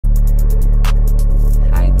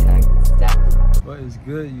is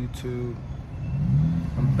good, YouTube?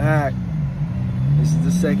 I'm back. This is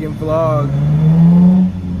the second vlog.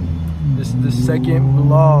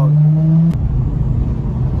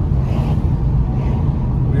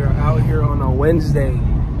 We are out here on a Wednesday.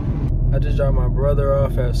 I just dropped my brother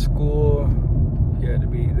off at school. He had to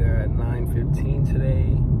be there at 9:15 today.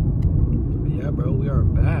 But yeah, bro, we are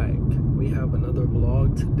back. We have another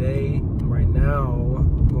vlog today. Right now,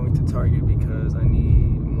 I'm going to Target because I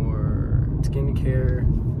need more skincare,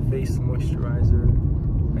 face moisturizer.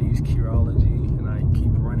 I use Curology and I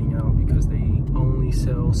keep running out because they only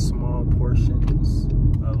sell small portions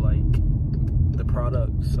of like the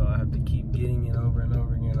product. So I have to keep getting it over and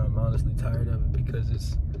over again. I'm honestly tired of it because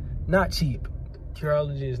it's not cheap.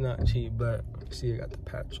 Curology is not cheap, but see, I got the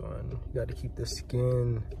patch on. You got to keep the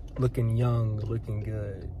skin looking young, looking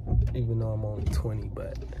good, even though I'm only 20.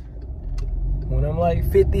 But when I'm like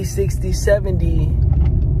 50, 60, 70,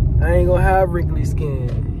 I ain't gonna have wrinkly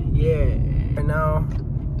skin. Yeah. Right now,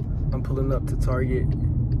 I'm pulling up to Target.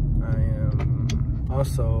 I am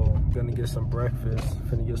also gonna get some breakfast.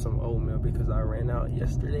 Finna get some oatmeal because I ran out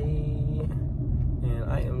yesterday and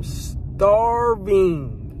I am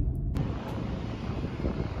starving.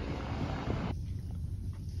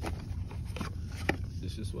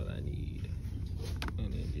 This is what I need,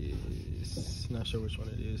 and it is not sure which one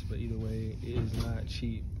it is, but either way, it is not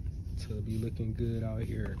cheap to be looking good out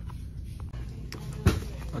here.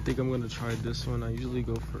 I think I'm gonna try this one. I usually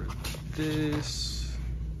go for this,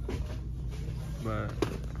 but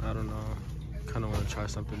I don't know. Kind of want to try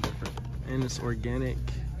something different, and it's organic.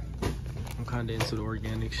 I'm kind of into the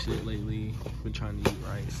organic shit lately. Been trying to eat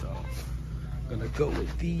right, so I'm gonna go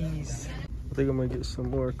with these. I think I'm gonna get some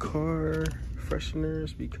more car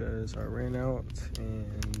fresheners because I ran out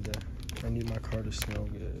and I need my car to smell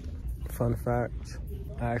good. Fun fact,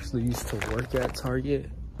 I actually used to work at Target.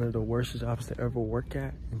 One of the worst jobs to ever work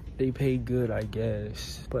at. They paid good, I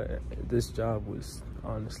guess, but this job was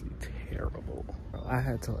honestly terrible. I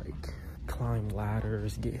had to like climb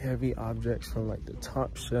ladders, get heavy objects from like the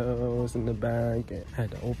top shelves in the back, and I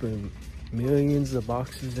had to open millions of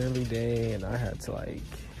boxes every day, and I had to like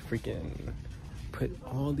freaking put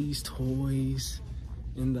all these toys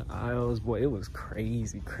in the aisles. Boy, it was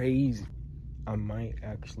crazy. I might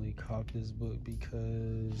actually cop this book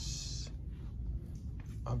because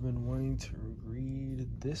I've been wanting to read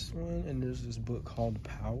this one, and there's this book called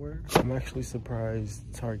Power. I'm actually surprised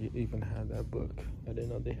Target even had that book. I didn't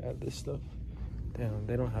know they had this stuff. Damn,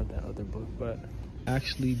 they don't have that other book, but I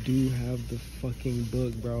actually do have the fucking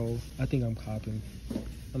book, bro. I think I'm copping.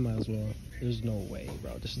 I might as well. There's no way,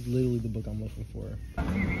 bro. This is literally the book I'm looking for.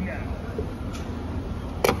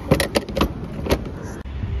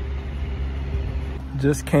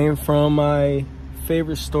 Just came from my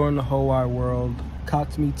favorite store in the whole wide world.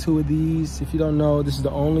 Copped me 2 of these. If you don't know, this is the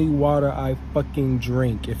only water I fucking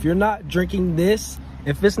drink. If you're not drinking this,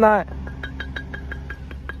 if it's not,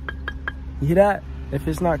 you hear that? If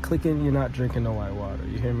it's not clicking, you're not drinking no white water.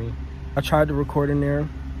 You hear me? I tried to record in there,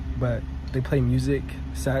 but they play music,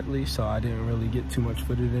 sadly, so I didn't really get too much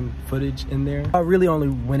footage in there. I really only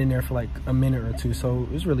went in there for like a minute or two, so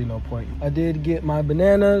there's really no point. I did get my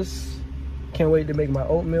bananas. Can't wait to make my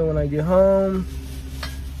oatmeal when I get home.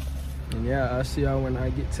 And yeah, I'll see y'all when I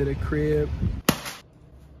get to the crib.